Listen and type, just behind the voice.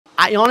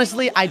I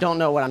honestly, I don't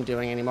know what I'm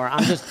doing anymore.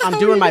 I'm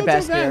doing my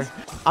best here.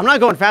 I'm not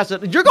going faster.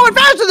 You're going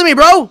faster than me,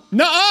 bro.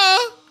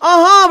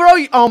 Nuh-uh.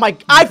 Bro. Oh my,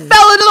 I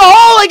fell into the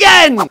hole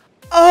again.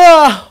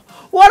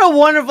 What a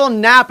wonderful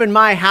nap in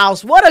my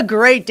house. What a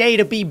great day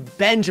to be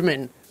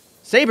Benjamin.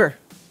 Sabre,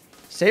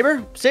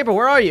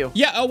 where are you?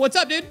 Yeah, what's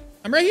up, dude?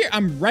 I'm right here.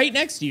 I'm right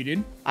next to you,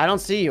 dude. I don't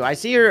see you. I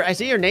see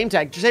your name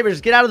tag. Sabre,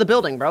 just get out of the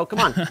building, bro. Come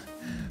on.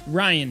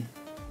 Ryan.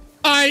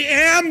 I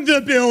am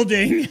the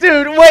building.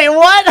 Dude, wait,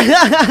 what?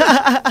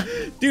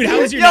 Dude, how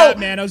was your nap,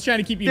 man? I was trying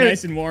to keep you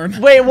nice and warm.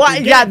 Wait,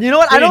 what? Yeah, you know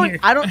what? I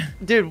don't,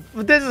 dude,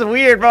 this is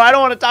weird, bro. I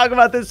don't want to talk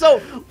about this. So,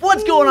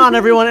 what's going on,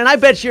 everyone? And I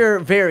bet you're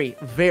very,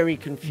 very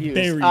confused.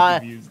 Very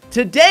confused.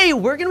 Today,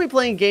 we're going to be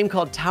playing a game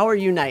called Tower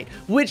Unite,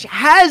 which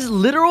has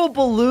literal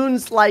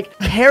balloons like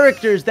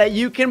characters that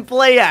you can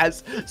play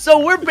as.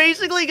 So, we're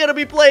basically going to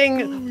be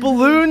playing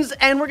balloons,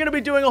 and we're going to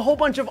be doing a whole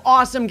bunch of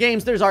awesome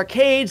games. There's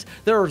arcades,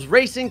 there's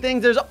racing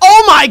things, there's...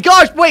 Oh my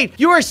gosh, wait,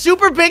 you are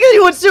super big and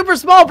you went super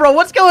small, bro.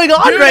 What's going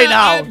on right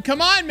now? Come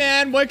on,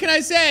 man. What can I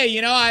say?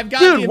 You know, I've got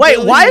Dude,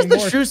 wait, why is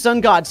the true sun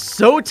god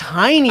so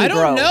tiny, bro? I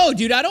don't know,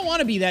 dude. I don't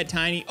want to be that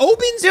tiny.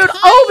 Oben's dude,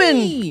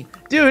 tiny.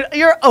 Oben. Dude,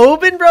 you're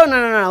Oben, bro?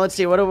 No. Let's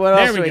see. What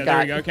else do we got? There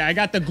we go. Okay, I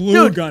got the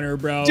glue gunner,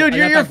 bro. Dude,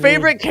 you're your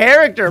favorite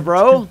character,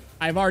 bro.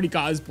 I've already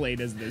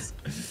cosplayed as this.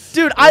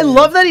 Dude, I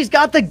love that he's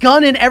got the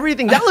gun and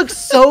everything. That looks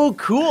so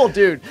cool,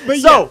 dude. But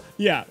so,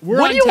 yeah,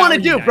 what do you want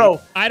to do, bro?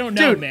 I don't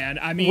know, man.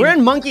 I mean, we're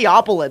in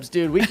Monkey-opolis,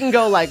 dude. We can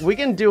go, we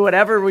can do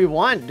whatever we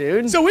want,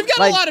 dude. So we've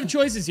got a lot of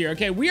choices here,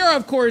 okay? We are,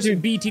 of course,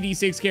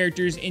 BTD6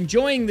 characters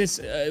enjoying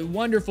this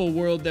wonderful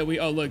world that we...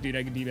 Oh, look, dude,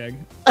 I can debag.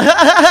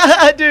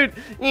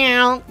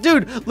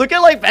 Dude, look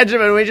at,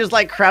 Benjamin. We just,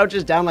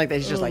 crouches down like that.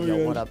 He's just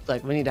yo, what up?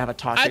 We need to have a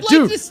talk. I'd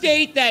like to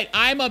state that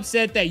I'm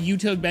upset that you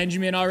took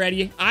Benjamin already.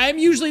 I'm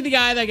usually the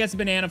guy that gets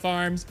banana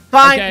farms.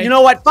 Fine. Okay? You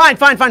know what?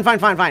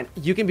 Fine.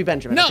 You can be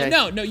Benjamin. No, okay?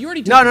 no. You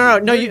already took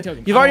him. No.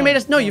 You've already made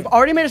us. No, you've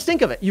already made us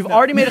think of it. You've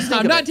already made us think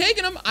of it. I'm not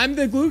taking him. I'm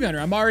the glue gunner.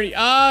 I'm already.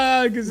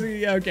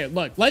 Okay.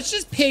 Look, let's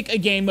just pick a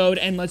game mode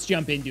and let's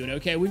jump into it.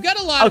 Okay. We've got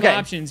a lot of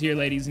options here,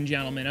 ladies and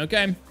gentlemen.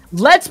 Okay.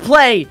 Let's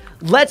play.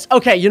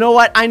 Okay, you know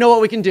what? I know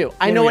what we can do.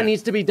 I know what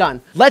needs to be done.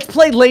 Let's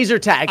play laser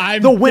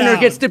tag. The winner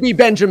gets to be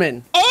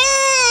Benjamin.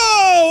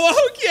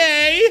 Oh,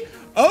 okay.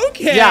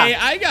 Okay, yeah.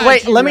 I got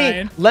Wait, you, let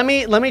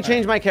me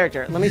change my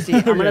character. Let me see.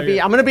 I'm gonna be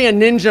a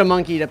ninja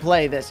monkey to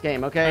play this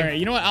game, okay? All right,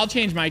 you know what? I'll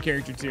change my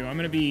character too.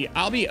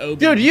 I'll be Oben.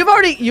 Dude, you've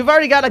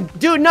already got a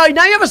dude. No,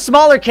 now you have a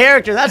smaller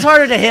character. That's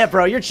harder to hit,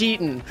 bro. You're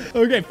cheating.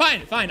 Okay,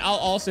 fine. I'll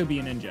also be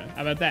a ninja.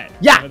 How about that?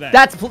 Yeah,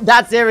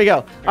 that's there we go.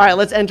 All right,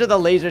 let's enter the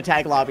laser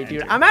tag lobby,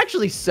 dude. I'm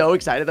actually so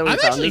excited that we found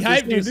this. I'm actually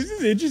hyped, dude. This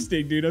is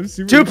interesting, dude. I'm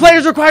super. 2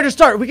 players required to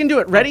start. We can do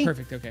it. Ready? Oh,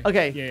 perfect. Okay.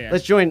 Okay. Yeah.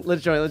 Let's join.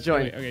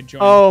 Okay,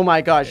 join. Oh my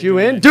gosh, okay, you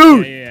in,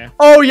 dude? Yeah.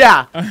 Oh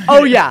yeah.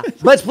 Oh yeah.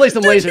 Let's play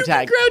some laser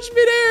tag. Crouch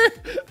midair.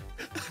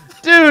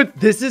 Dude,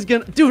 this is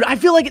gonna... Dude, I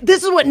feel like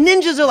this is what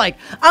ninjas are like.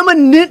 I'm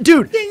a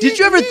Dude, did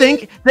you ever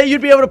think that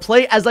you'd be able to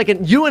play as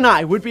you and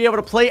I would be able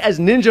to play as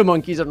ninja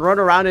monkeys and run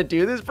around and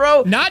do this,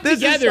 bro? Not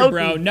together,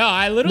 bro. No,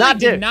 I literally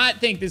did not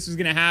think this was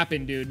gonna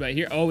happen, dude. But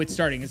here... Oh, it's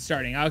starting.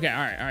 Okay,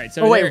 all right.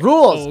 So wait,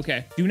 rules. Oh,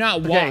 okay. Do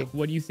not walk. Okay.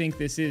 What do you think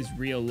this is?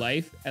 Real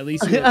life? At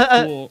least you look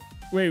cool.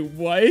 Wait,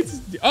 what?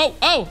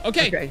 Oh,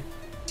 okay.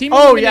 Team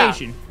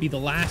elimination. Be the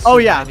last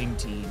surviving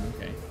team.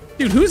 Okay.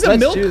 Dude, who's a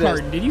milk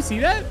carton? Did you see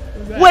that?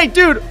 Wait,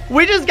 dude,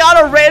 we just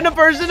got a random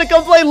person to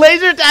come play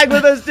laser tag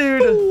with us,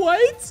 dude.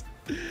 What?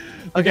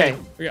 Okay.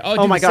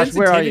 Oh my gosh,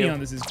 where are you? On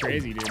this is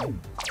crazy, dude.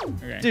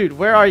 Okay. Dude,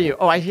 where are you?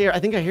 Oh, I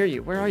think I hear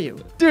you. Where are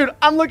you? Dude,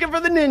 I'm looking for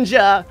the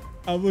ninja.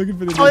 I'm looking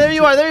for the ninja. Oh, there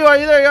you are. There you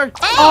are.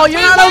 Oh,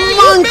 you're not a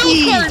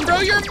monkey. Milk carton, bro.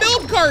 You're a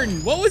milk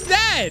carton. What was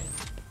that?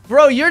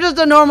 Bro, you're just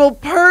a normal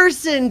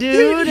person,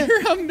 dude.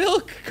 You're a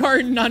milk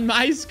carton on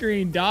my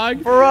screen,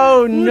 dog.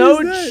 Bro,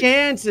 no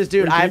chances,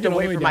 dude. I have to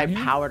wait for my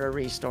power to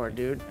restore,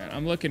 dude.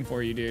 I'm looking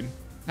for you, dude.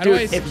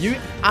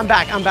 I'm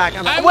back.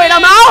 Wait,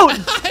 I'm out.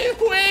 I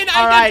win.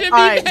 I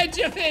get to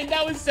be Benjamin.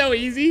 That was so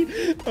easy.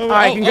 All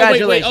right,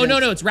 congratulations. Oh,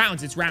 no, it's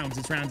rounds. It's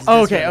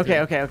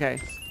Okay.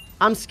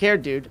 I'm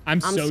scared, dude. I'm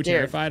so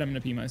terrified. I'm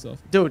gonna pee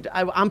myself. Dude,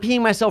 I'm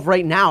peeing myself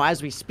right now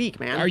as we speak,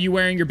 man. Are you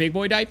wearing your big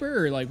boy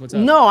diaper or what's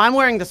up? No, I'm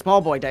wearing the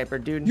small boy diaper,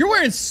 dude. You're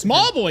wearing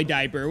small boy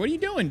diaper? What are you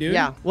doing, dude?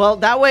 Yeah, well,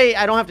 that way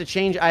I don't have to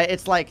change.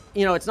 It's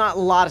it's not a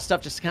lot of stuff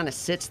just kind of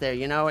sits there,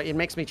 you know? It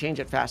makes me change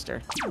it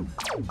faster.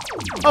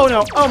 Oh,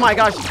 no. Oh, my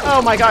gosh.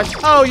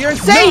 Oh, you're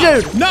insane,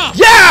 dude. No.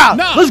 Yeah.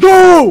 No. Let's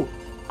go.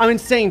 I'm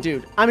insane,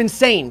 dude. I'm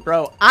insane,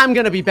 bro. I'm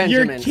gonna be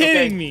Benjamin. You're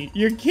kidding me.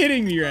 You're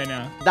kidding me right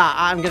now. Nah,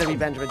 I'm gonna be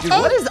Benjamin. Dude,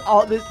 what is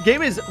all this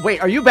game is... Wait,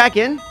 are you back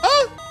in?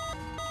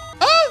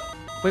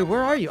 Wait,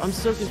 where are you? I'm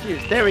so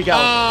confused. There we go.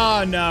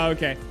 Oh, no,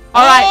 okay.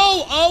 All right.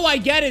 Oh, I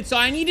get it. So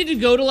I needed to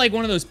go to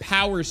one of those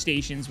power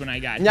stations when I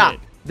got hit.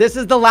 This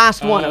is the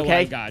last one, okay?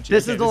 I got you.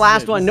 This is the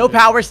last one. No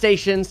power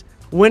stations.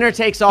 Winner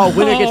takes all.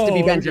 Winner gets to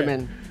be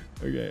Benjamin.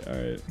 Okay,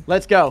 all right.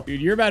 Let's go.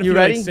 Dude, you're about to feel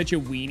like such a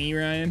weenie,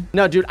 Ryan.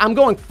 No, dude, I'm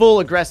going full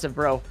aggressive,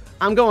 bro.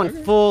 I'm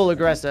going full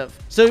aggressive.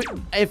 So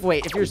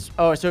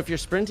if you're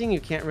sprinting, you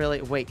can't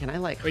really wait. Can I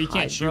like? Wait, you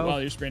can't shoot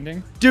while you're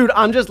sprinting. Dude,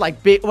 I'm just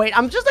like big. Wait,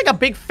 I'm just like a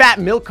big fat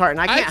milk carton.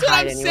 I can't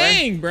hide anywhere. That's what I'm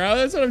saying, bro.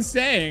 That's what I'm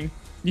saying.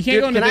 You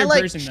can't go into third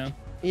person though.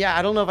 Yeah,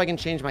 I don't know if I can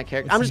change my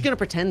character. I'm just gonna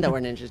pretend that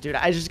we're ninjas, dude.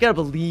 I just gotta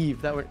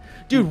believe that we're.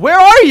 Dude, where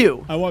are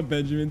you? I want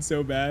Benjamin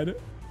so bad.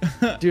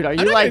 Dude, are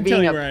you like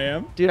being where I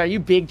am? Dude, are you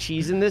big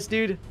cheese in this,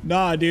 dude?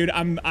 Nah, dude.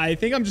 I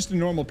think I'm just a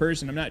normal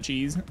person. I'm not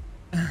cheese.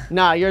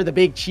 Nah, you're the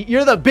big cheese.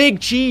 You're the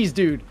big cheese,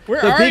 dude. Where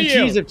are you? The big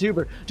cheese of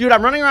Tuber. Dude,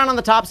 I'm running around on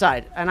the top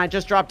side, and I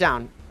just dropped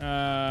down.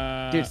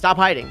 Dude, stop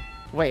hiding.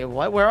 Wait,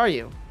 what? Where are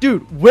you?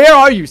 Dude, where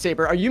are you,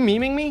 Sabre? Are you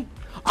memeing me?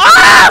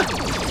 Ah!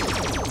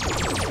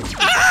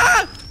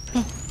 Ah!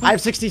 I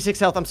have 66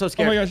 health. I'm so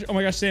scared. Oh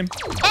my gosh, Sam.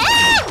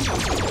 Ah!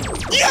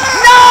 Yeah!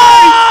 No!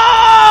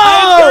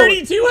 I have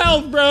 32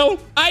 health, bro.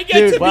 I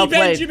get to be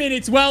Benjamin.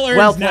 It's well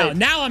earned now.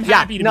 Now I'm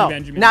happy to be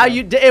Benjamin. Now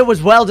it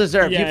was well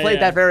deserved. You played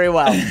that very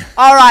well.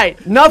 All right,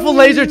 enough of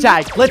laser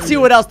tag. Let's see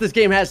what else this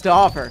game has to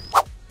offer.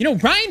 You know,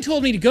 Ryan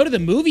told me to go to the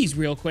movies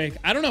real quick.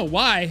 I don't know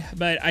why,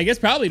 but I guess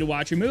probably to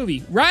watch a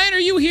movie. Ryan, are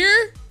you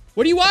here?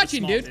 What are you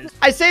watching, dude?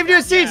 I saved you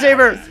a seat,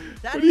 Sabre.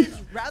 That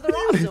is rather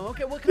awesome.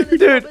 Okay, what kind of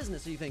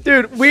business are you thinking?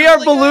 Dude, we are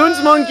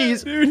Bloons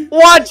monkeys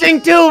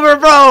watching Tuber,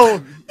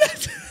 bro.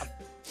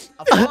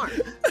 A farm.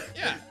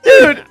 Yeah.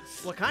 Dude.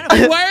 What kind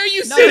of? Why are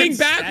you sitting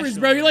backwards,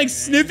 bro? You're like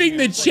sniffing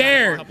the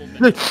chair.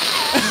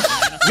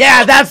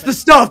 Yeah, that's the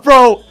stuff,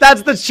 bro.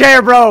 That's the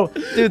chair, bro.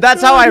 Dude,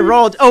 that's how I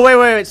rolled. Oh,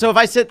 wait. So if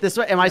I sit this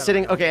way, am I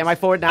sitting? Okay, am I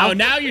forward now? Oh,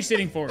 now you're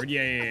sitting forward.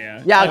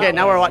 Yeah. Yeah, okay,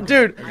 now we're watching.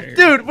 Dude,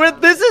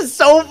 this is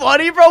so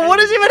funny, bro. What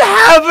is even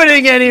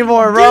happening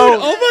anymore, bro? Dude,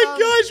 oh my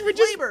gosh,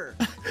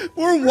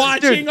 we're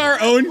watching our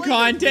own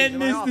content.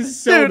 This is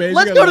so amazing.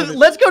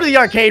 Let's go to the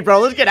arcade,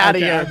 bro. Let's get out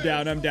of here.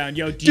 I'm down.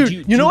 Yo,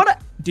 dude, you know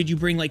what? Did you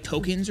bring like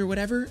tokens or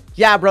whatever?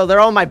 Yeah, bro,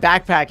 they're all in my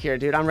backpack here,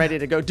 dude. I'm ready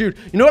to go. Dude,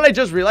 you know what I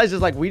just realized is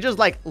like we just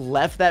like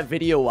left that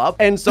video up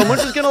and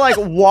someone's just gonna like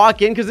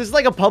walk in because this is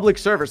like a public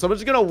server.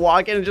 Someone's just gonna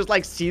walk in and just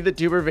like see the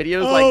Tuber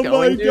videos like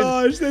going, dude. Oh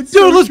my gosh, that's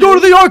dude, let's go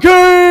to the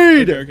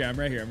arcade! Okay, I'm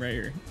right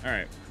here. All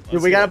right.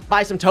 Dude, we gotta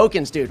buy some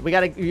tokens, dude. We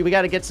gotta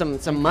get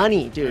some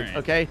money, dude. Right.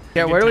 Okay.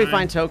 Here, where do we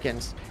find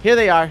tokens? Here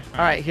they are. All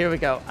right, here we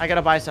go. I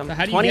gotta buy some. So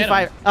how do you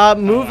 25. Get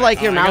them? Move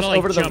like your mouse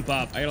over to the. Jump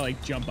up. I gotta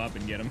like jump up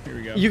and get them. Here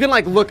we go. You can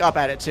like look up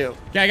at it too.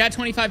 Yeah, I got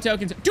 25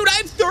 tokens. Dude, I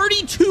have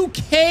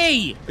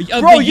 32K.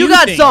 Bro, you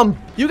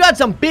got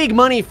some big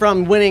money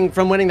from winning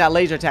that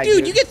laser tag.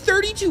 Dude, you get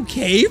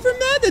 32K from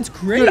that? That's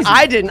crazy. Dude,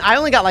 I didn't. I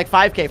only got like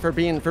 5K for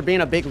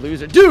being a big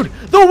loser. Dude,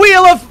 the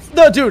wheel of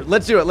the dude.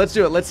 Let's do it. Let's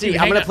see. Dude,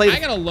 I'm gonna play. I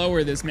gotta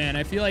lower this, man.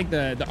 I feel like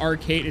the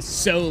arcade is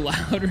so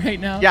loud right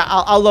now. Yeah,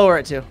 I'll lower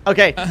it too.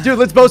 Okay, dude,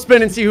 let's both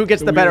spin and see who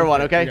gets the better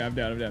one. Okay. I'm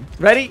down.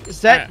 Ready,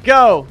 set,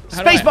 go.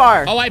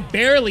 Spacebar. Oh, I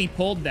barely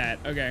pulled that.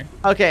 Okay.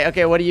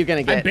 Okay. What are you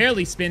gonna get? I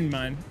barely spinned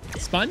mine.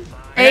 Spun?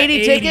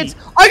 80 tickets.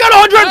 I got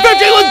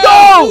 150. Let's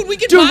go.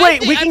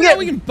 Dude,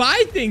 we can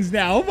buy things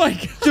now. Oh my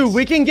god. Dude,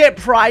 we can get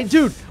prize.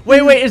 Dude,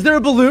 wait. Is there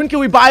a balloon? Can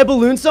we buy a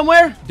balloon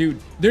somewhere? Dude,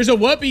 there's a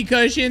whoopee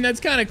cushion. That's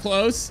kind of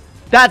close.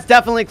 That's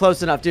definitely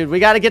close enough, dude. We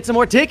got to get some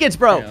more tickets,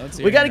 bro. Yeah,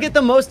 we got to get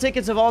the most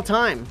tickets of all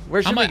time.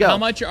 Where should we go? How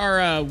much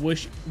are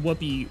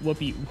whoopee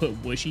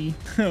cushions? Let's see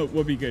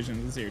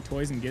here.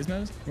 Toys and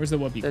gizmos. Where's the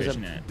whoopee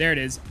cushion at? There it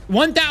is.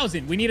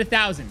 1,000. We need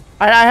 1,000.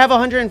 I have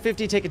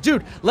 150 tickets,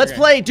 dude. Let's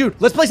play. Dude,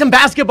 let's play some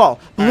basketball.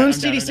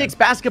 Bloons TD6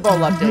 basketball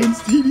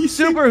update.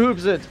 Super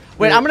hoops it.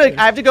 Wait,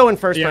 I have to go in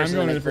first person.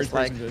 I'm going to the first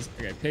person.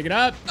 Okay, pick it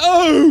up.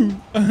 Oh.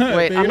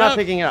 Wait, I'm not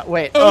picking it up.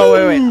 Wait.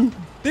 Oh, wait.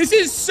 This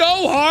is so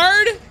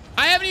hard.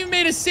 I haven't even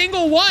made a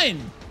single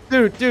one.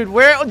 Dude,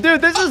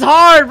 this is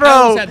hard, bro. I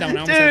almost had that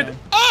one. Dude,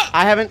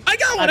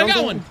 I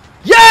got one.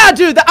 Yeah,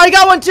 dude, I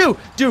got one too.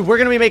 Dude, we're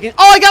gonna be making.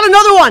 Oh, I got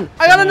another one.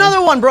 I got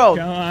another one, bro.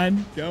 Go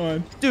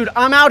on. Dude,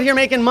 I'm out here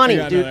making money,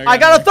 dude. I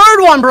got a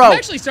third one, bro. I'm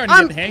actually starting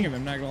to get the hang of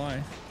him. Not gonna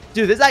lie.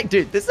 Dude, this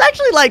is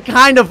actually like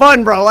kind of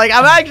fun, bro. Like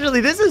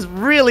this is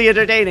really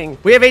entertaining.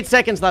 We have 8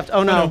 seconds left.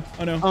 Oh no.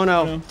 Oh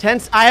no.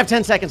 I have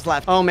 10 seconds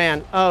left. Oh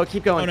man. Oh,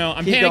 keep going. Oh no,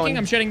 I'm panicking.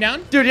 I'm shutting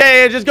down. Dude,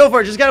 yeah, just go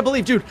for it. Just gotta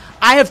believe, dude.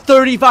 I have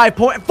 40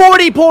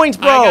 points,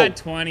 bro. I got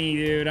 20,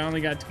 dude. I only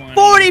got 20.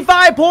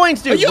 45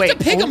 points, dude. Oh, you have to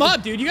pick them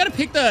up, dude. You gotta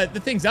pick the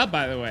things up,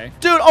 by the way.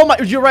 Dude, oh my,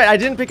 you're right. I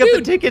didn't pick up the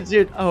tickets,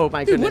 dude. Oh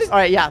my goodness. All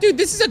right, yeah. Dude,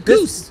 this is a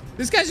goose.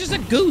 This guy's just a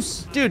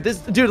goose. Dude,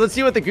 let's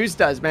see what the goose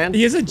does, man.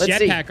 He has a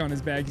jetpack on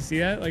his back. You see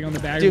that? Like on the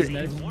back of his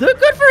neck.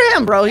 Good for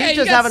him, bro. He's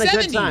just having a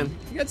good time.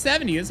 You got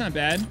 70. That's not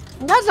bad.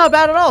 That's not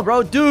bad at all,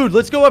 bro. Dude,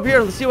 let's go up here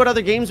and let's see what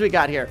other games we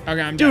got here. Okay,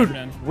 I'm done.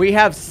 Dude, we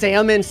have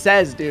Salmon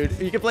Says, dude.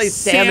 You can play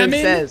Salmon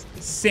Says.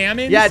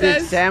 Salmon Says? Yeah,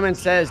 dude. Salmon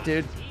Says,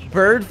 dude.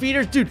 Bird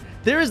feeders, dude.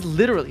 There is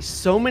literally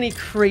so many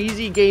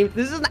crazy games.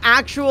 This is an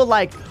actual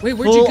like Wait,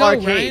 where'd you go,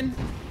 arcade. Ryan?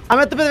 I'm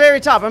at the very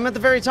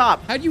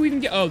top. How'd you even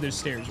get? Oh, there's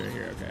stairs right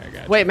here. Okay, I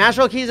got it. Wait, mash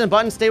roll keys and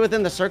buttons stay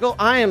within the circle?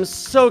 I am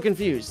so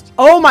confused.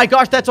 Oh my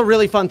gosh, that's a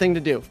really fun thing to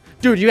do.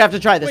 Dude, you have to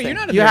try this thing. You're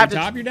not at the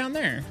top. You're down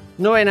there.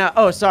 No, wait, no.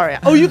 Oh, sorry.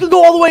 Oh, you can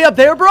go all the way up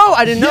there, bro?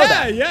 I didn't know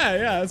that. Yeah.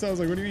 That's what I was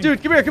like, what do you mean?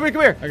 Dude, come here.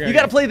 Okay, you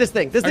gotta play this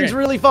thing. This thing's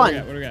really fun.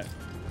 What do we got?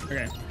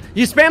 Okay.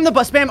 You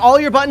spam all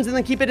your buttons and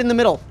then keep it in the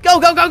middle. Go,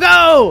 go, go,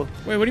 go!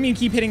 Wait, what do you mean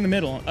keep hitting the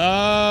middle?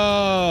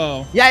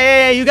 Oh.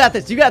 Yeah, you got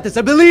this. You got this.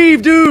 I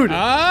believe, dude.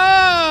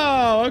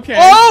 Oh, okay.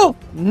 Oh,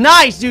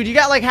 nice, dude. You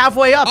got like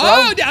halfway up, bro.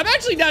 Oh, I'm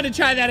actually down to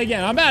try that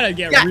again. I'm about to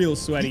get real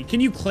sweaty. Can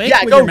you click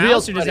with go your real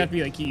mouse or does it sweaty. have to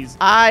be like keys?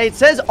 It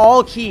says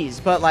all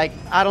keys, but like,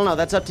 I don't know.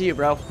 That's up to you,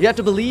 bro. You have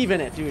to believe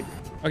in it, dude.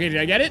 Okay, did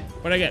I get it?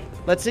 What did I get?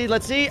 Let's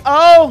see.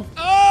 Oh,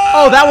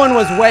 that one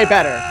was way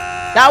better.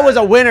 That was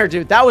a winner,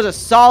 dude. That was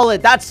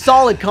that's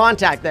solid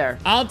contact there.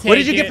 I'll take it. What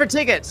did you get for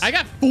tickets? I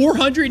got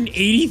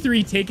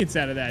 483 tickets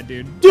out of that,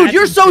 dude. Dude, That's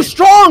you're insane. so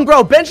strong,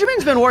 bro.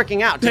 Benjamin's been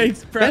working out, dude.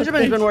 Thanks, bro.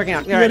 Benjamin's been working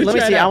out. All right, let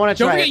me see. I want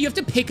to try Don't forget, it. you have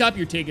to pick up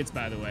your tickets,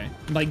 by the way.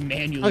 Like,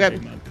 manually pick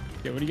them up.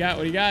 Okay, what do you got?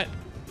 What do you got?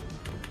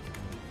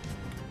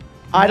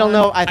 I don't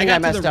know. I think I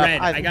messed up.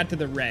 I got to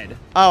the red.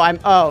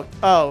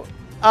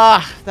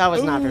 Oh, that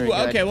was not very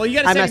good. Okay, well,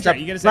 you got a second try.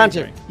 You got a second round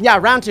try. two. Yeah,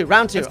 round two.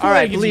 That's cool. All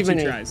right, It gives believe you in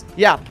two me. tries.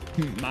 Yeah.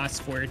 Mas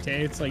fuerte.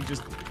 It's like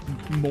just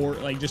more,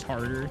 like just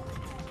harder.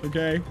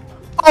 Okay.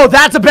 Oh,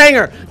 that's a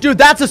banger. Dude,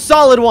 that's a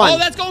solid one. Oh,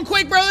 that's going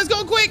quick, bro. That's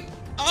going quick.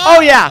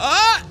 Oh,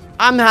 yeah.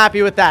 I'm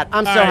happy with that.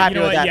 I'm so happy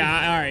with that.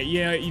 Yeah, all right.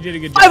 Yeah, you did a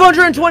good job.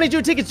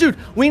 522 tickets, dude.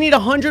 We need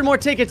 100 more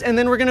tickets, and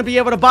then we're going to be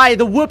able to buy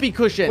the whoopee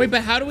cushion. Wait,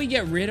 but how do we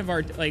get rid of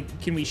our,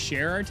 like, can we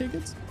share our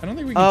tickets? I don't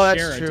think we can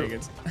share our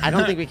tickets. I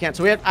don't think we can.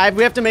 So we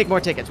have to make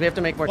more tickets. We have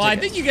to make more tickets. Well, I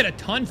think you get a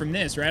ton from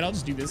this, right? I'll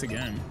just do this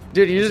again.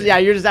 Dude,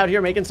 you're just out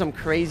here making some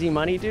crazy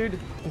money, dude.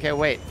 Okay,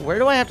 wait. Where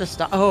do I have to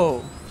stop?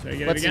 Oh.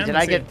 Let's see. Did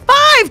I get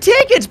 5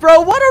 tickets, bro?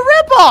 What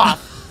a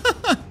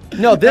ripoff!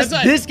 No, this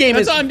game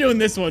is. That's how I'm doing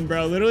this one,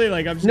 bro. Literally,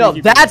 like I'm just. No,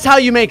 that's how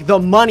you make the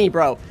money,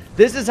 bro.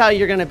 This is how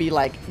you're gonna be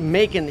like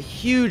making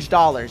huge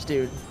dollars,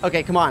 dude.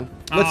 Okay, come on.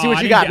 Let's see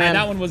what you got, man.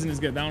 That one wasn't as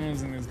good. That one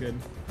wasn't as good.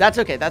 That's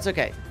okay. That's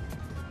okay.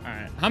 All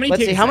right. How many?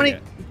 Let's see. How many?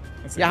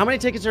 Let's see. Yeah, how many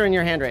tickets are in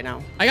your hand right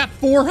now? I got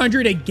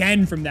 400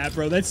 again from that,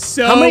 bro. That's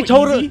so How many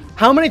total? easy.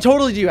 How many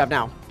total do you have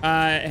now?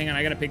 Hang on.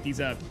 I gotta pick these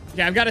up.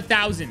 Okay, I've got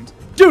 1,000.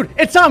 Dude,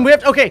 it's time. We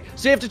have to, okay,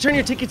 so you have to turn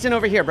your tickets in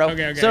over here, bro.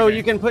 Okay. So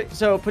you can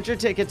put your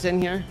tickets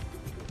in here.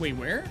 Wait,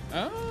 where?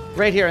 Oh.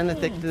 Right here in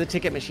the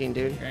ticket machine,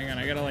 dude. Okay, hang on,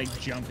 I gotta like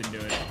jump into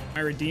it. Am I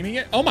redeeming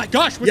it? Oh my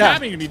gosh, what's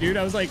happening to me, dude?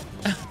 I was like.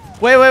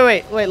 Wait.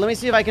 Let me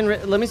see if I can.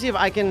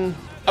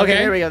 Okay,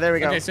 there we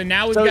go. Okay, so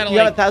now we've got you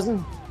got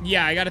 1,000.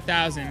 Yeah, I got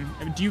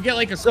 1,000. Do you get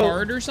like a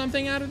card or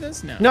something out of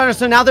this? No. No.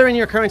 So now they're in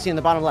your currency in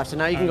the bottom left. So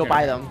now you can go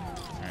buy them.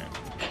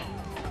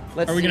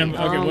 What are we gonna get?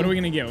 What are we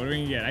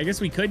gonna get? I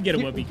guess we could get a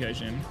whoopee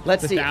cushion.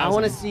 Let's see. I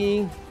want to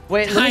see.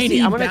 Wait,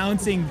 tiny let me see.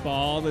 Bouncing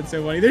ball. That's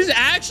so funny. There's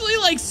actually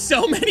like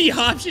so many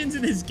options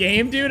in this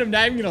game, dude. I'm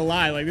not even gonna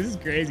lie. Like this is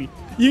crazy.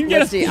 You can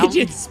get a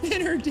fidget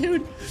spinner,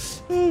 dude.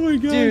 Oh my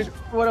gosh. Dude,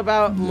 what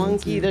about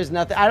monkey? There's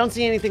nothing. I don't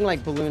see anything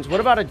like balloons. What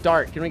about a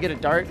dart? Can we get a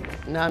dart?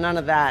 No, none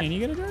of that. Can you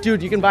get a dart?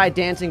 Dude, you can buy a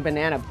dancing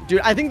banana.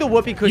 Dude, I think the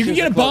whoopee cushion. You can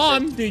get a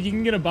bomb, dude. You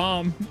can get a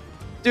bomb.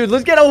 Dude,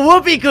 let's get a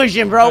whoopee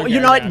cushion, bro. Okay, you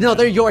know what? No,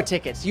 they're your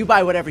tickets. You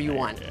buy whatever you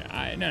want.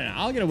 No.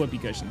 I'll get a whoopee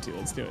cushion too.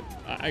 Let's do it.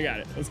 I got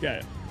it. Let's get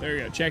it. There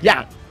we go. Check it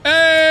out.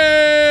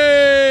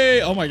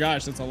 Hey! Oh my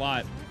gosh, that's a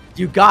lot.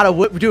 You got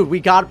a dude. We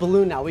got a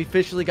balloon now. We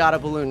officially got a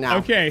balloon now.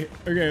 Okay.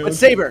 But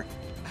Saber.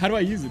 How do I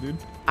use it, dude?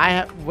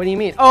 What do you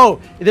mean?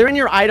 Oh, they're in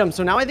your items.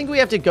 So now I think we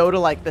have to go to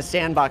like the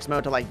sandbox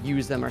mode to like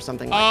use them or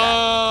something like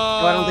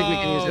that. So I don't think we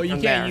can use it from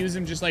you can't use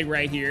them just like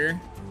right here.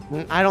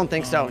 I don't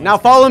think so. Now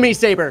follow me,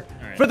 Saber.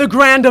 For the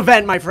grand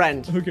event, my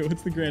friend. Okay,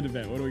 what's the grand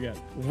event? What do we got?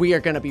 We are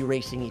going to be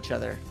racing each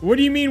other. What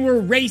do you mean we're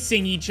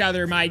racing each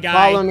other, my guy?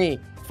 Follow me.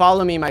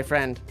 Follow me, my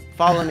friend.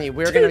 Follow me.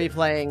 We're going to be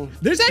playing.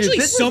 There's actually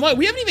so much.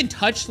 We haven't even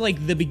touched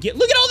like the begin.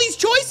 Look at all these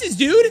choices,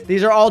 dude.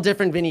 These are all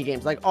different mini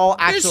games, like all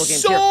actual games.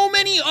 There's so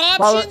many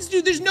options,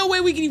 dude. There's no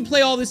way we can even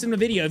play all this in a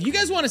video. If you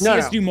guys want to see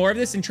us do more of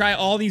this and try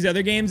all these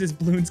other games as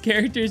Bloons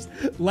characters,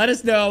 let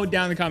us know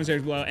down in the comment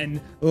section below and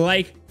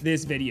like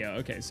this video.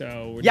 Okay,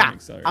 so we're doing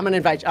accelerate. I'm gonna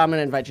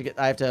invite you.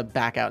 I have to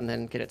back out and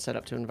then get it set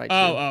up to invite you.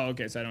 Oh,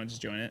 okay. So I don't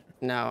just join it.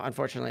 No,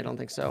 unfortunately, I don't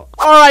think so.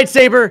 All right,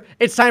 Saber,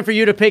 it's time for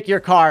you to pick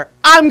your car.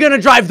 I'm gonna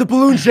drive the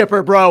balloon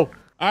shipper, bro.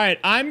 All right,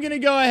 I'm gonna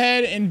go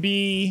ahead and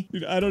be.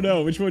 Dude, I don't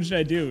know which one should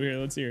I do here.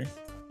 Let's hear.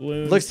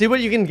 Bloons. Look, see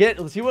what you can get.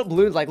 Let's see what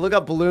balloons like. Look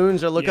up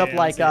balloons or look up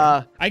like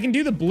I can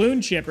do the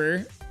bloon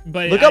chipper,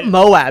 but look up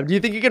Moab. Do you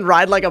think you can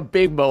ride like a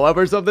big Moab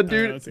or something,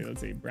 dude?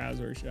 Let's see.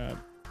 Browser shop.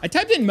 I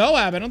typed in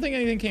Moab. I don't think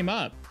anything came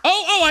up.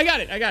 Oh, I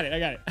got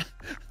it.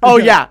 Oh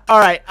yeah. All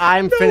right,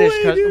 I'm finished.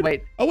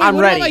 Wait. Oh wait, I'm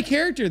what ready. about my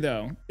character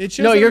though? It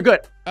shows. No, you're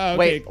good. Oh, okay.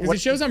 Wait, because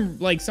it shows I'm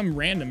like some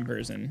random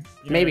person.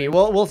 You know maybe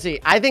we'll see.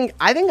 I think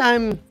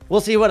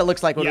we'll see what it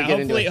looks like when we get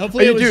into it.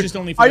 Hopefully it was just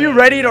only. Are you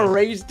ready to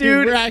race,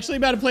 dude? We're actually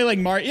about to play like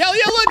Mario. Yeah.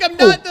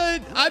 Look,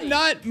 I'm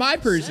not my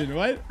person.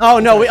 What? Oh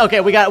no. We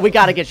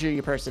got to get you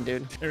your person,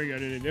 dude. There we go.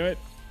 Did it do it?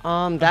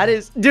 That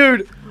is,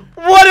 dude.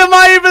 What am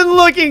I even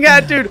looking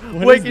at, dude?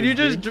 Wait, can you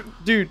just,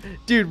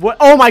 dude? What?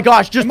 Oh my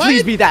gosh, just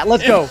please be that.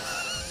 Let's go.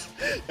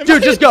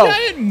 Dude, just go. Am I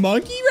a giant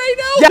monkey right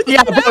now?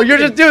 Yeah, bro. You're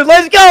just, dude.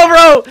 Let's go,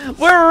 bro.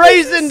 We're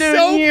racing, dude.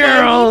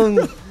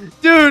 So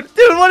dude,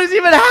 what what is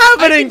even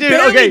happening, dude?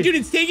 Okay, dude,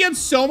 it's taking up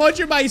so much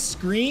of my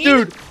screen.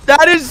 Dude,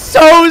 that is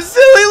so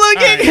silly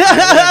looking. All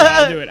right,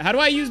 I'll do it. How do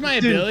I use my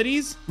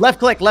abilities? Left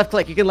click.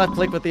 You can left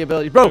click with the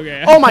ability. Bro,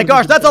 oh my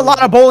gosh, that's a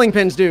lot of bowling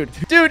pins, dude.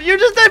 Dude, you're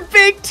just a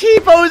big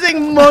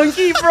T-posing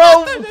monkey,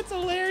 bro. That's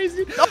hilarious,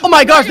 dude. Oh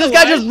my gosh, this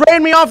guy just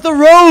ran me off the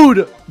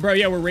road. Bro,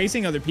 yeah, we're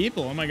racing other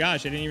people. Oh my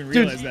gosh, I didn't even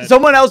realize that.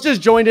 Someone else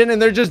just joined in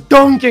and they're just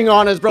dunking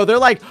on us, bro. They're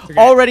like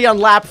already on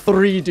lap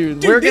 3,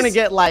 dude. We're gonna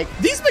get like...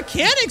 These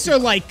mechanics are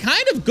like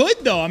kind of good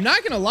though. I'm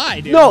not gonna lie,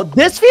 dude. No,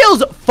 this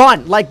feels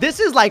fun. Like this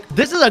is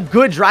a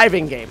good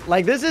driving game.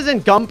 Like this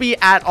isn't gumpy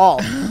at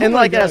all. And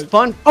like it has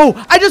fun.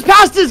 Oh, I just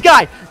passed this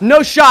guy.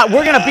 No shot.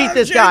 We're gonna beat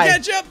this guy.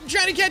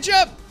 Trying to catch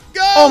up.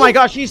 Go. Oh my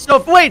gosh, he's so...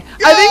 Wait,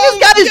 I think this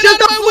guy is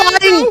just a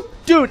flying...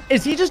 Dude,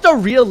 is he just a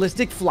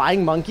realistic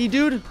flying monkey,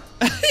 dude?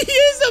 He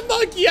is a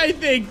monkey, I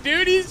think,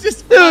 dude. He's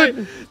just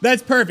fine.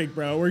 That's perfect,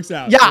 bro. It works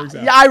out. Yeah, works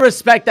out. Yeah, I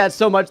respect that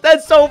so much.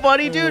 That's so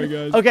funny, dude. Oh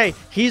my gosh. Okay,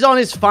 he's on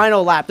his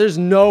final lap. There's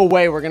no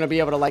way we're gonna be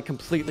able to like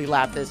completely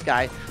lap this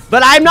guy.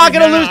 But I'm not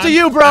gonna lose to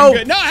you, bro.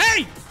 No,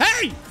 hey.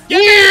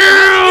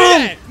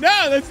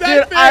 No, that's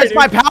not fair. It's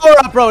my power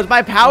up, bro. It's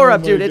my power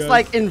up, dude. It's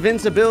like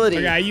invincibility.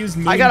 Okay,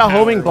 I got a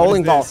homing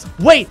bowling ball.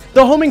 Wait,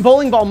 the homing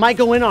bowling ball might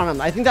go in on him.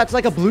 I think that's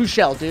like a blue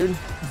shell, dude.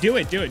 Do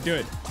it.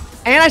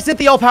 And I sent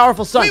the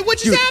all-powerful sun. Wait, what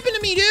just happened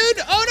to me, dude?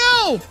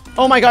 Oh, no.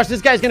 Oh, my gosh.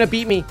 This guy's going to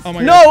beat me. Oh,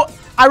 my God. No,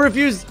 I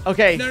refuse.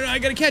 Okay. No, I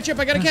got to catch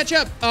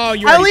up. Oh,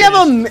 you I only have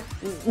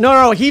a...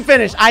 No, he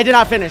finished. I did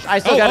not finish. I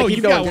still got to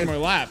keep going, you got one more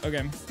lap.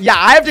 Okay. Yeah,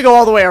 I have to go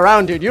all the way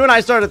around, dude. You and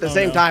I started at the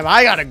same time.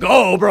 I got to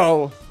go,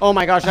 bro. Oh,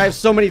 my gosh. I have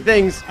so many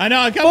things. I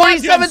know. Come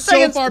on, dude. I'm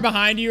so far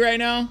behind you right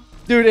now.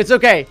 Dude, it's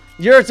okay.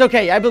 It's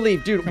okay. I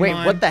believe. Dude, wait.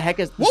 What the heck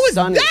is... What was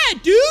that,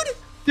 dude?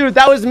 Dude,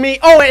 that was me.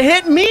 Oh, it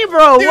hit me,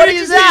 bro. Dude, what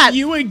is that?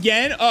 You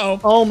again?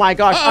 Oh my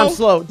gosh, I'm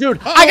slow. Dude,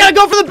 I gotta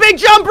go for the big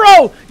jump,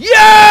 bro.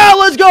 Yeah,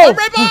 let's go. I'm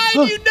right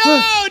behind you.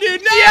 No, dude,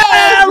 no.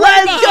 Yeah,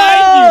 let's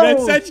go.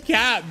 That's such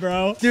cap,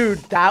 bro. Dude,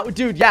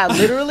 yeah,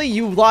 literally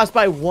you lost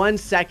by 1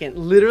 second.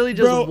 Literally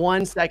just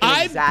 1 second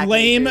exactly. I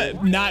blame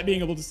not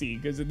being able to see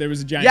because there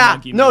was a giant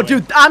monkey. Yeah, no,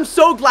 dude, I'm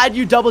so glad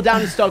you doubled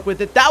down and stuck with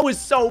it. That was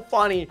so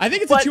funny. I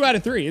think it's a 2 out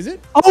of 3, is it?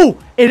 Oh,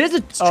 it is a...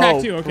 It's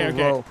track 2.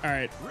 Okay. All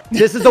right.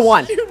 This is the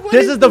one. Dude,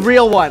 this is the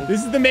real one.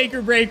 This is the make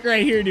or break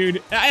right here,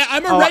 dude.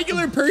 I'm a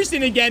regular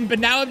person again, but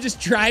now I'm just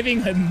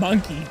driving a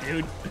monkey,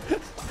 dude.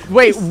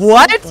 Wait,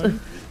 what? So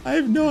I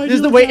have no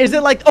idea. Is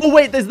it like... Oh,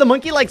 wait, is the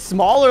monkey like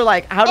small or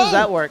like... How does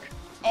that work?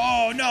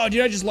 Oh, no,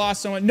 dude, I just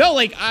lost someone. No,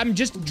 like, I'm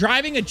just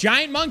driving a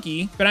giant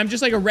monkey, but I'm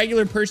just like a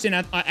regular person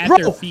at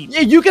their feet.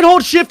 Yeah, you can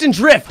hold shift and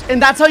drift,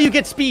 and that's how you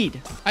get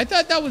speed. I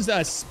thought that was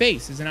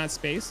space. Is it not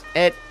space?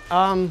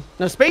 No,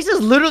 space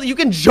is literally... You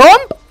can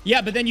jump?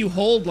 Yeah, but then you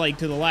hold, like,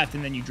 to the left,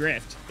 and then you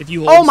drift. If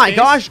you hold Oh, my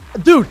gosh.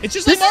 Dude, it's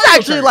just this like is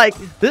actually like...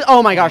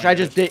 Oh, my gosh, I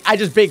just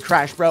big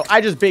crashed, bro. I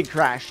just big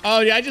crashed.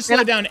 Oh, yeah, I just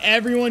slowed down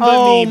everyone but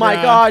me, Oh, my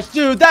gosh,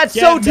 dude, that's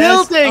so tilting. Get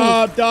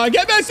messed up, dog.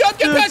 Get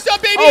messed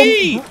up,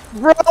 baby. Oh,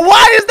 bro,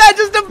 why is that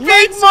just a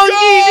big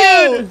monkey,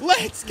 dude?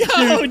 Let's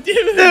go,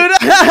 dude.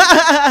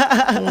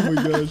 Oh,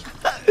 my gosh.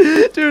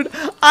 Dude,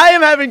 I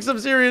am having some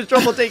serious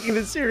trouble taking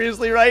this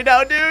seriously right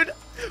now, dude.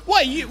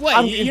 What?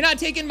 You're not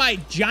taking my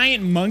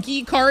giant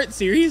monkey cart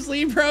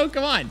seriously, bro?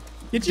 Come on.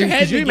 Get your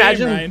head in the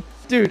game, Ryan.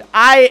 Dude,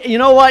 you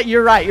know what?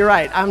 You're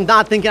right. I'm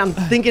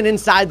thinking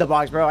inside the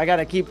box, bro. I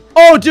gotta keep...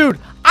 Oh, dude,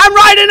 I'm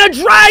riding a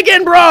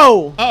dragon,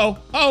 bro. Oh.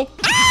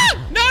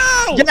 Ah!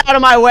 No! Get out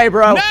of my way,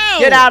 bro. No!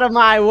 Get out of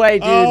my way,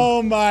 dude.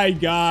 Oh, my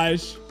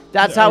gosh.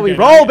 That's how we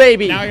roll,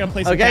 baby. Now I gotta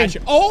play some catch.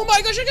 Oh my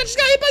gosh, I just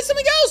got hit by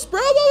something else, bro.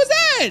 What was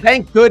that?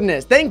 Thank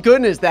goodness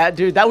that,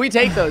 dude, that we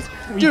take those.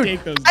 Dude,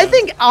 I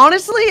think,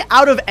 honestly,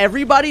 out of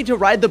everybody to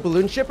ride the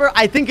balloon shipper,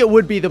 I think it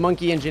would be the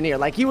monkey engineer.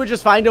 Like, he would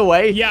just find a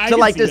way to,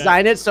 like,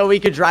 design it so we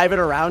could drive it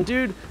around,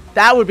 dude.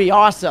 That would be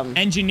awesome.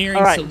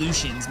 Engineering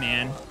solutions,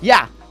 man.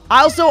 Yeah.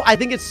 I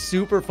think it's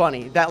super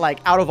funny that, like,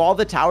 out of all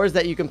the towers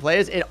that you can play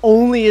as, it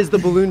only is the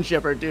balloon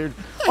shipper, dude.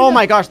 Oh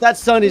my gosh, that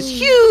sun is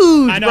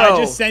huge, I know, bro. I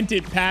just sent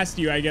it past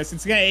you, I guess.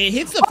 It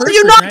hits the first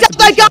you knocked out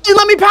that guy!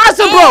 Let me pass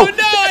him, bro! Oh,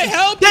 no, I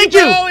helped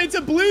you, bro! It's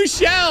a blue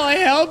shell! I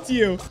helped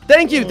you!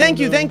 Thank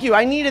you.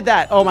 I needed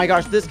that. Oh my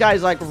gosh, this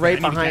guy's, like,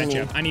 right behind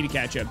me. I need to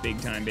catch up big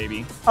time,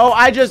 baby.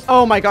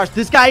 Oh my gosh,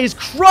 this guy is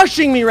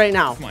crushing me right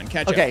now. Come on,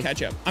 catch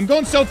up. I'm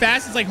going so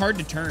fast, it's, like, hard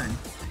to turn.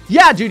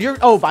 Yeah, dude, you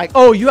have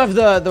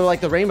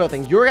the rainbow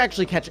thing. You're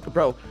actually catching,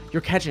 bro.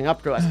 You're catching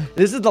up to us.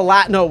 This is the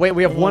lap. No, wait,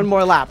 we have one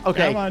more lap.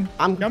 Okay. Come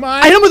on.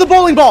 I hit him with a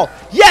bowling ball.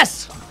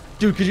 Yes,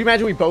 dude. Could you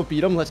imagine we both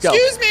beat him? Let's go.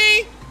 Excuse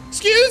me.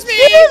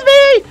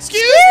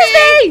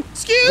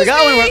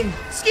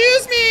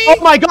 Oh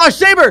my gosh,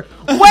 Sabre.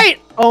 Wait.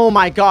 Oh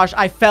my gosh,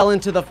 I fell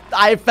into the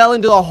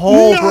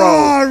hole,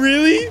 bro. No,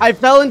 really? I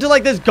fell into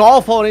like this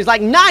golf hole, and he's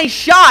like, "Nice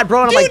shot,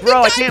 bro." And I'm like,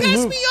 "Bro, I can't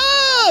move." Me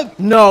up.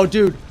 No,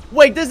 dude.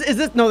 Wait, this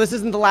isn't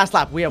the last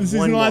lap. We have one more. This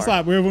isn't the last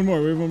lap. We have one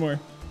more.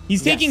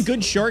 He's taking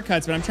good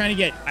shortcuts, but I'm trying to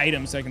get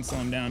items so I can slow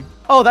him down.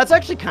 Oh, that's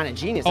actually kind of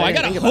genius. Oh, I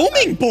got a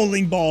homing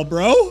bowling ball,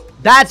 bro.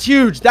 That's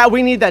huge.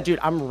 We need that, dude.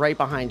 I'm right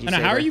behind you.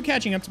 How are you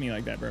catching up to me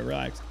like that, bro?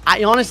 Relax.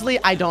 Honestly,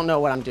 I don't know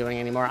what I'm doing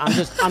anymore.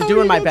 I'm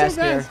doing my best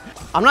here.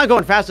 I'm not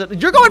going faster.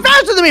 You're going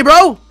faster than me,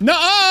 bro.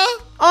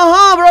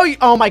 Nuh-uh. Bro.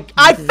 Oh my,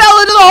 I fell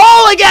into the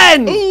hole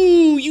again.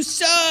 Ooh, you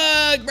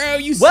suck, bro.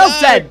 You suck. Well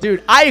said,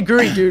 dude. I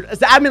agree, dude.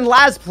 I'm in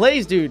last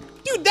place, dude.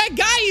 Dude, that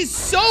guy is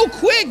so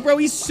quick, bro.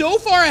 He's so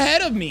far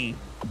ahead of me.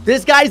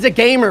 This guy's a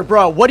gamer,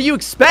 bro. What do you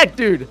expect,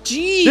 dude?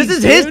 Jeez,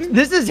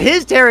 This is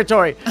his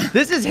territory.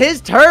 This is his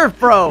turf,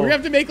 bro. We're gonna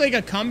have to make like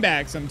a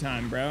comeback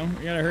sometime, bro.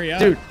 We gotta hurry up.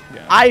 Dude,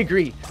 yeah. I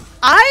agree.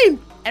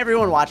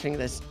 Everyone watching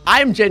this,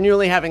 I'm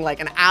genuinely having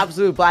like an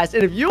absolute blast.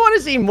 And if you want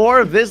to see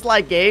more of this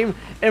like game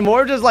and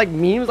more just like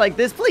memes like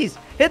this, please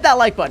hit that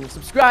like button,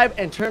 subscribe,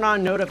 and turn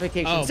on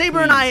notifications. Oh,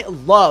 Sabre and I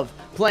love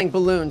playing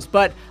Bloons,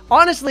 but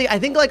honestly, I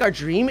think like our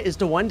dream is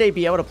to one day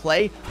be able to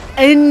play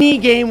any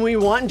game we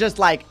want and just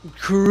like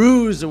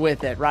cruise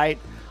with it, right?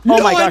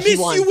 Oh my gosh, I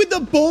missed you with the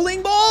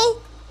bowling ball.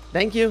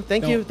 Thank you.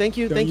 Don't you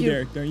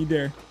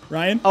dare,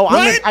 Ryan. Oh,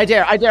 Ryan? I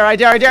dare.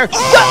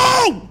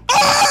 Oh!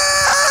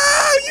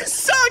 You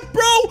suck,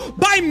 bro!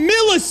 By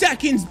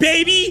milliseconds,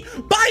 baby!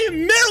 By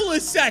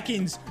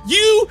milliseconds!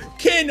 You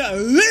can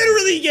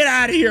literally get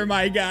out of here,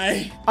 my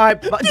guy. All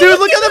right, dude,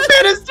 look at the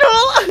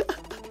pedestal!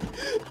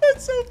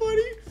 That's so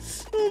funny.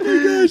 Oh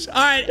my gosh. All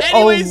right,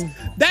 anyways,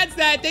 that's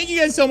that. Thank you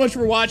guys so much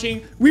for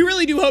watching. We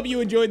really do hope you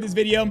enjoyed this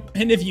video.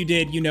 And if you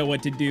did, you know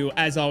what to do.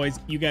 As always,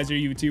 you guys are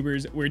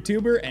YouTubers. We're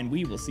Tuber, and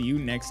we will see you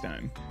next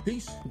time.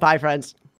 Peace. Bye, friends.